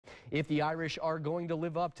If the Irish are going to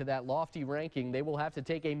live up to that lofty ranking, they will have to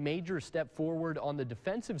take a major step forward on the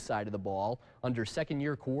defensive side of the ball under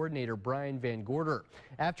second-year coordinator Brian VanGorder.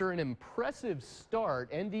 After an impressive start,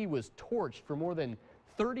 ND was torched for more than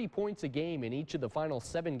 30 points a game in each of the final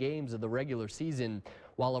 7 games of the regular season.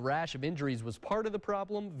 While a rash of injuries was part of the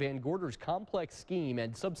problem, VanGorder's complex scheme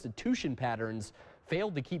and substitution patterns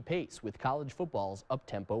failed to keep pace with college football's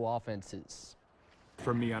up-tempo offenses.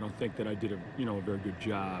 For me, I don't think that I did a very good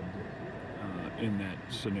job in that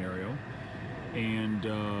scenario, and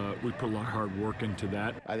we put a lot of hard work into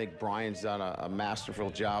that. I think Brian's done a masterful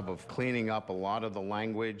job of cleaning up a lot of the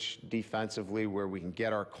language defensively where we can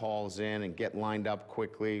get our calls in and get lined up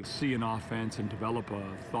quickly. See an offense and develop a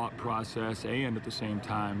thought process, and at the same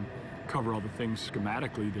time cover all the things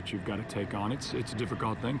schematically that you've got to take on. It's a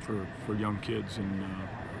difficult thing for young kids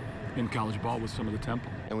in college ball with some of the tempo.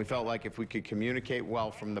 And we felt like if we could communicate well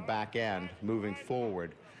from the back end moving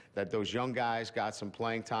forward, that those young guys got some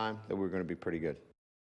playing time, that we were going to be pretty good.